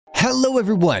Hello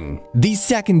everyone! The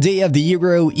second day of the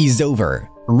Euro is over.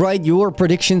 Write your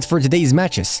predictions for today's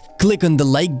matches, click on the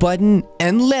like button,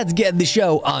 and let's get the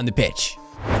show on the pitch.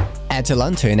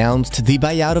 Atalanta announced the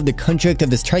buyout of the contract of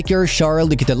the striker Charles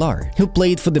de Ketelaere, who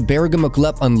played for the Bergamo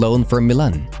club on loan from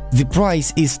Milan. The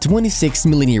price is 26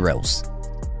 million euros.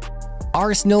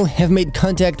 Arsenal have made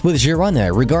contact with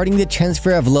Girona regarding the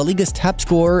transfer of La Liga's top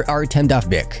scorer Artem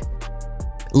Dovbyk.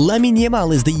 Lamine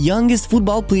Yamal is the youngest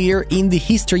football player in the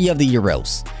history of the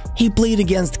Euros. He played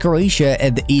against Croatia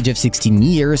at the age of 16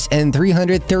 years and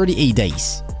 338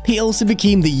 days. He also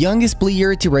became the youngest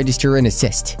player to register an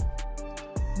assist.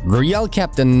 Real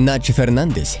captain Nacho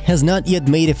Fernandez has not yet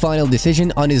made a final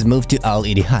decision on his move to Al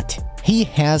Ittihad. He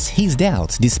has his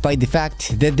doubts despite the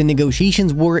fact that the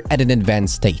negotiations were at an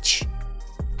advanced stage.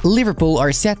 Liverpool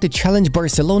are set to challenge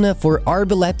Barcelona for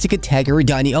RB Leipzig attacker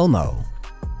Dani Olmo.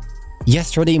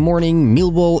 Yesterday morning,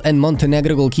 Millwall and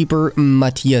Montenegro goalkeeper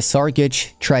Matija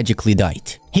Sarkic tragically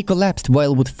died. He collapsed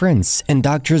while with friends and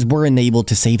doctors were unable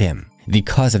to save him. The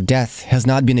cause of death has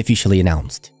not been officially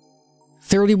announced.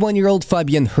 31-year-old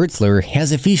Fabian Hürzeler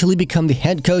has officially become the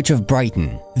head coach of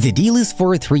Brighton. The deal is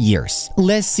for 3 years.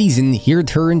 Last season, he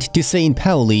returned to St.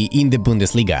 Pauli in the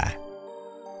Bundesliga.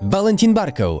 Valentin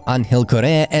Barco, Angel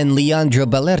Correa and Leandro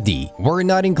Balerdi were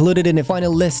not included in the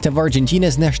final list of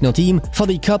Argentina's national team for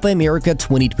the Copa America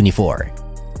 2024.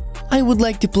 "I would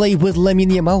like to play with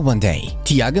Lamine Yamal one day,"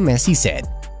 Thiago Messi said.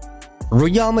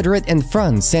 Real Madrid and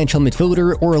France central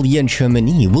midfielder Aurelien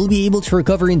Tchouameni will be able to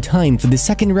recover in time for the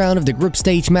second round of the group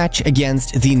stage match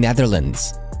against the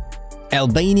Netherlands.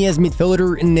 Albania's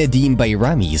midfielder Nedim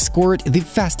Bayrami scored the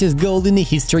fastest goal in the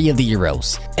history of the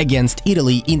Euros, against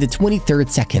Italy in the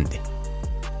 23rd second.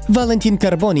 Valentin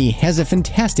Carboni has a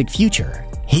fantastic future.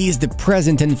 He is the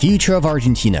present and future of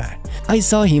Argentina. I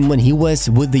saw him when he was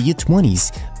with the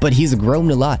U20s, but he's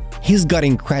grown a lot. He's got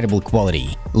incredible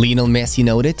quality, Lionel Messi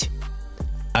noted.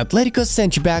 Atletico's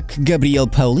centre-back Gabriel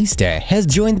Paulista has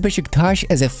joined Besiktas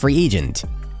as a free agent.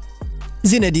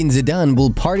 Zinedine Zidane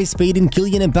will participate in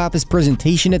Kylian Mbappe's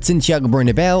presentation at Santiago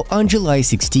Bernabeu on July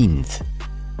 16th.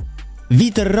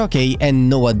 Vitor Roque and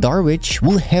Noah Darwich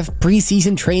will have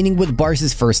pre-season training with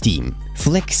Barca's first team.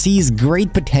 Flick sees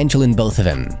great potential in both of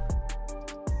them.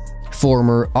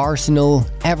 Former Arsenal,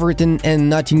 Everton and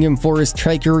Nottingham Forest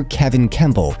striker Kevin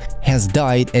Campbell has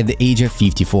died at the age of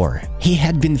 54. He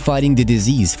had been fighting the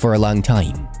disease for a long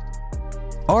time.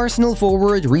 Arsenal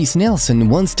forward Reiss Nelson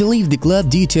wants to leave the club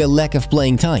due to a lack of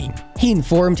playing time. He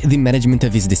informed the management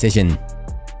of his decision.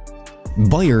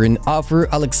 Bayern offer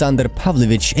Alexander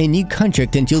Pavlovic a new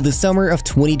contract until the summer of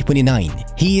 2029.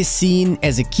 He is seen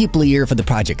as a key player for the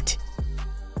project.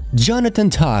 Jonathan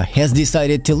Tah has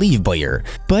decided to leave Bayern,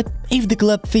 but if the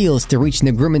club fails to reach an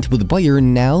agreement with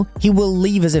Bayern now, he will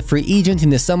leave as a free agent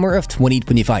in the summer of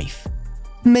 2025.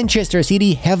 Manchester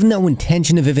City have no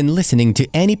intention of even listening to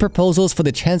any proposals for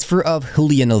the transfer of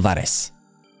Julian Alvarez.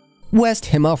 West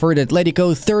Ham offered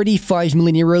Atletico 35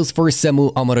 million euros for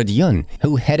Samu Amarodion,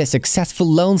 who had a successful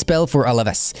loan spell for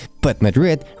Alaves, but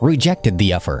Madrid rejected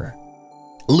the offer.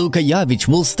 Luka Jovic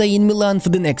will stay in Milan for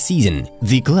the next season.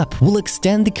 The club will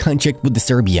extend the contract with the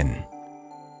Serbian.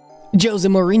 Jose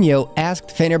Mourinho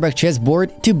asked Fenerbahce's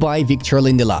board to buy Victor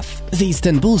Lindelof. The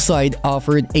Istanbul side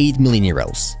offered 8 million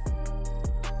euros.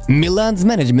 Milan's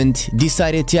management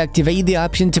decided to activate the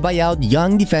option to buy out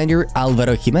young defender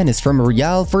Alvaro Jimenez from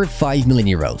Real for 5 million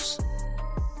euros.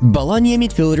 Bologna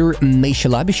midfielder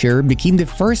Michel Abisher became the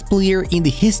first player in the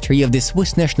history of the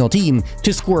Swiss national team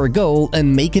to score a goal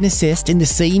and make an assist in the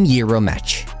same Euro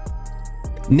match.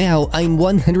 "Now I'm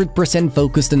 100%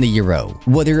 focused on the Euro.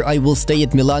 Whether I will stay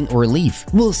at Milan or leave,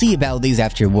 we'll see about this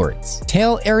afterwards,"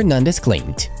 Theo Hernandez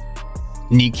claimed.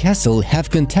 Newcastle have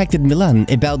contacted Milan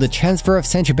about the transfer of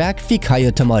centre-back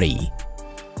Fikayo Tomori.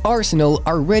 Arsenal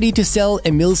are ready to sell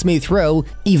Emile Smith-Rowe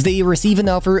if they receive an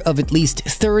offer of at least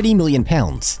 £30 million.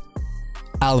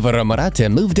 Alvaro Morata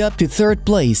moved up to third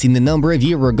place in the number of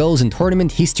Euro goals in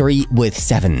tournament history with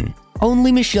 7.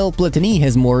 Only Michel Platini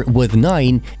has more with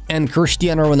 9 and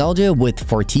Cristiano Ronaldo with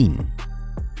 14.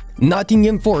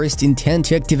 Nottingham Forest intend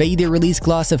to activate the release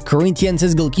clause of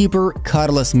Corinthians' goalkeeper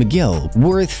Carlos Miguel,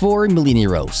 worth 4 million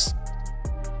euros.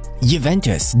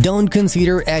 Juventus don't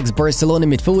consider ex-Barcelona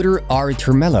midfielder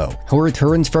Artur Melo, who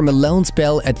returns from a loan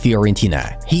spell at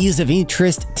Fiorentina. He is of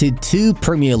interest to 2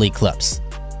 Premier League clubs.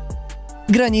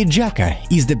 Granit Xhaka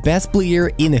is the best player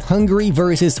in the Hungary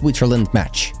vs Switzerland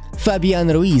match, Fabian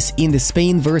Ruiz in the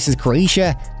Spain vs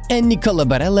Croatia, and Nicola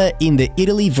Barella in the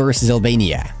Italy vs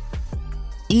Albania.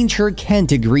 Inter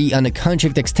can't agree on a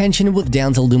contract extension with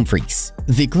Denzel Dumfries.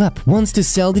 The club wants to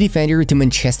sell the defender to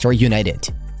Manchester United.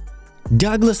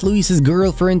 Douglas Luiz's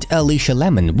girlfriend Alicia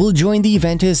Lemon will join the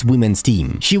Juventus women's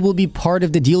team. She will be part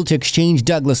of the deal to exchange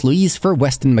Douglas Luiz for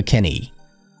Weston McKennie.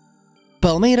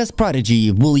 Palmeiras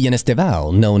prodigy Willian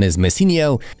Estevao, known as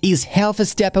Messinho, is half a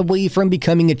step away from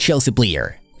becoming a Chelsea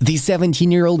player. The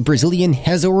 17-year-old Brazilian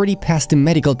has already passed a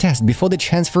medical test before the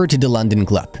transfer to the London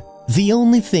club. The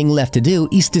only thing left to do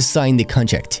is to sign the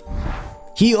contract.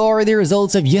 Here are the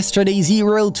results of yesterday's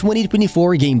Euro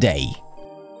 2024 game day.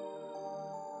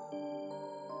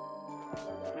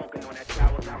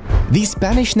 The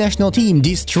Spanish national team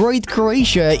destroyed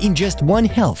Croatia in just one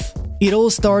half. It all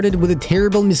started with a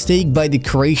terrible mistake by the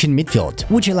Croatian midfield,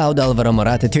 which allowed Alvaro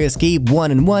Morata to escape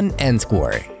 1-on-1 and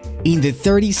score. In the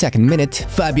 32nd minute,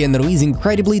 Fabian Ruiz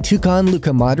incredibly took on Luka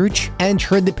Modric,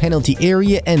 entered the penalty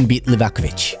area and beat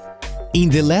Livakovic. In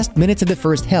the last minutes of the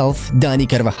first half, Dani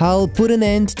Carvajal put an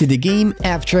end to the game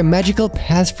after a magical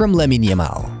pass from Lamine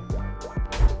Yamal.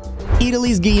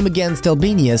 Italy's game against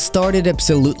Albania started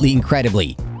absolutely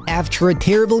incredibly. After a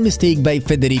terrible mistake by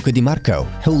Federico Di Marco,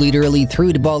 who literally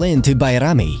threw the ball in to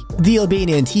Bayrami, the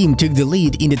Albanian team took the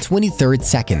lead in the 23rd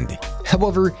second.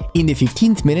 However, in the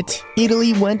 15th minute,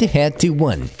 Italy went ahead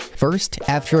 2-1. First,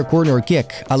 after a corner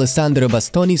kick, Alessandro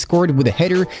Bastoni scored with a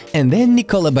header, and then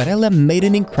Nicola Barella made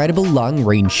an incredible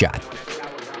long-range shot.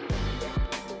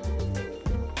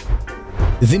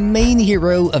 The main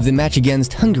hero of the match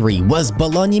against Hungary was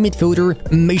Bologna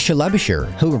midfielder Misha Labisher,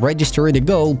 who registered a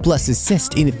goal plus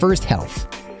assist in the first half.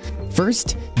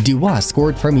 First, Dubois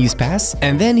scored from his pass,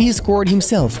 and then he scored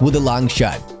himself with a long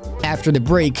shot. After the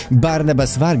break,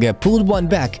 Barnabas Varga pulled one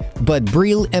back, but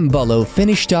Bril and Bolo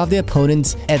finished off the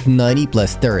opponents at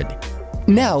 90+3rd.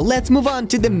 Now let's move on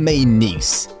to the main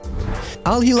news.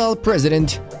 Al Hilal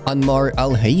president Anmar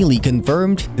Al-Haili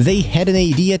confirmed they had an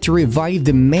idea to revive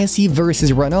the Messi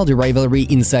vs Ronaldo rivalry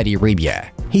in Saudi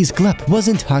Arabia. His club was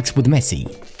in talks with Messi.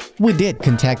 We did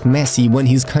contact Messi when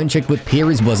his contract with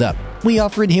Paris was up. We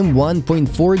offered him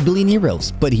 1.4 billion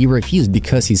euros, but he refused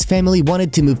because his family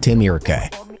wanted to move to America.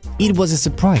 It was a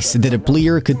surprise that a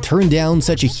player could turn down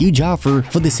such a huge offer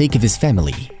for the sake of his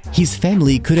family. His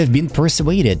family could have been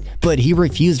persuaded, but he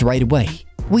refused right away.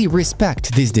 We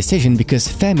respect this decision because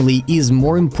family is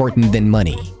more important than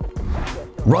money.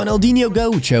 Ronaldinho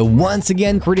Gaucho once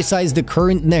again criticized the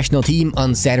current national team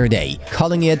on Saturday,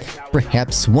 calling it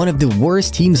perhaps one of the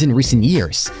worst teams in recent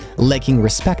years, lacking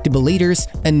respectable leaders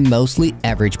and mostly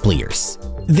average players.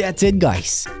 That's it,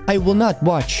 guys. I will not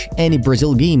watch any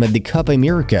Brazil game at the Copa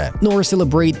America nor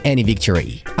celebrate any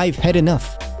victory. I've had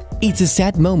enough. It's a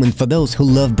sad moment for those who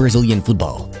love Brazilian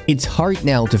football. It's hard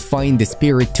now to find the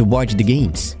spirit to watch the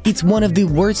games. It's one of the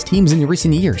worst teams in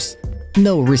recent years.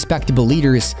 No respectable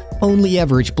leaders, only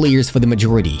average players for the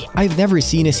majority. I've never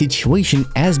seen a situation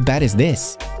as bad as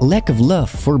this. Lack of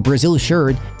love for Brazil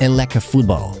shirt and lack of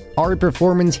football. Our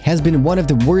performance has been one of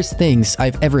the worst things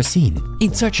I've ever seen.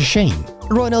 It's such a shame,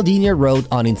 Ronaldinho wrote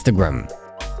on Instagram.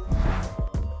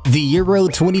 The Euro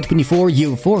 2024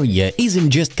 euphoria isn't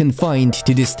just confined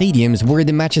to the stadiums where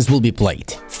the matches will be played.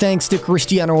 Thanks to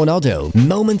Cristiano Ronaldo,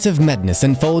 moments of madness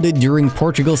unfolded during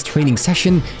Portugal's training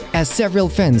session as several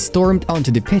fans stormed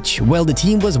onto the pitch while the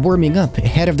team was warming up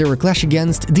ahead of their clash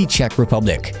against the Czech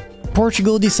Republic.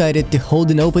 Portugal decided to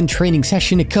hold an open training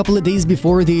session a couple of days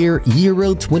before their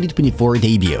Euro 2024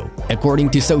 debut. According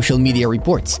to social media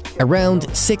reports,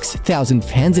 around 6,000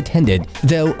 fans attended,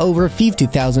 though over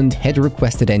 50,000 had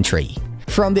requested entry.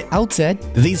 From the outset,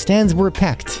 these stands were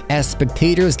packed as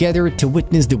spectators gathered to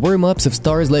witness the warm-ups of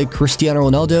stars like Cristiano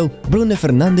Ronaldo, Bruno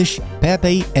Fernandes,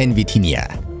 Pepe and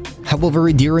Vitinha.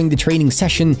 However, during the training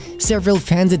session, several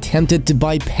fans attempted to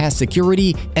bypass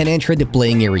security and enter the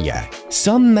playing area.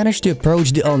 Some managed to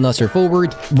approach the Al Nassr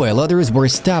forward, while others were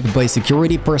stopped by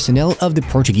security personnel of the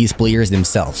Portuguese players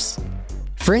themselves.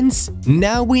 Friends,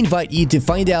 now we invite you to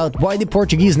find out why the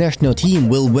Portuguese national team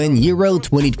will win Euro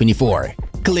 2024.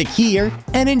 Click here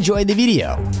and enjoy the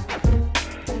video.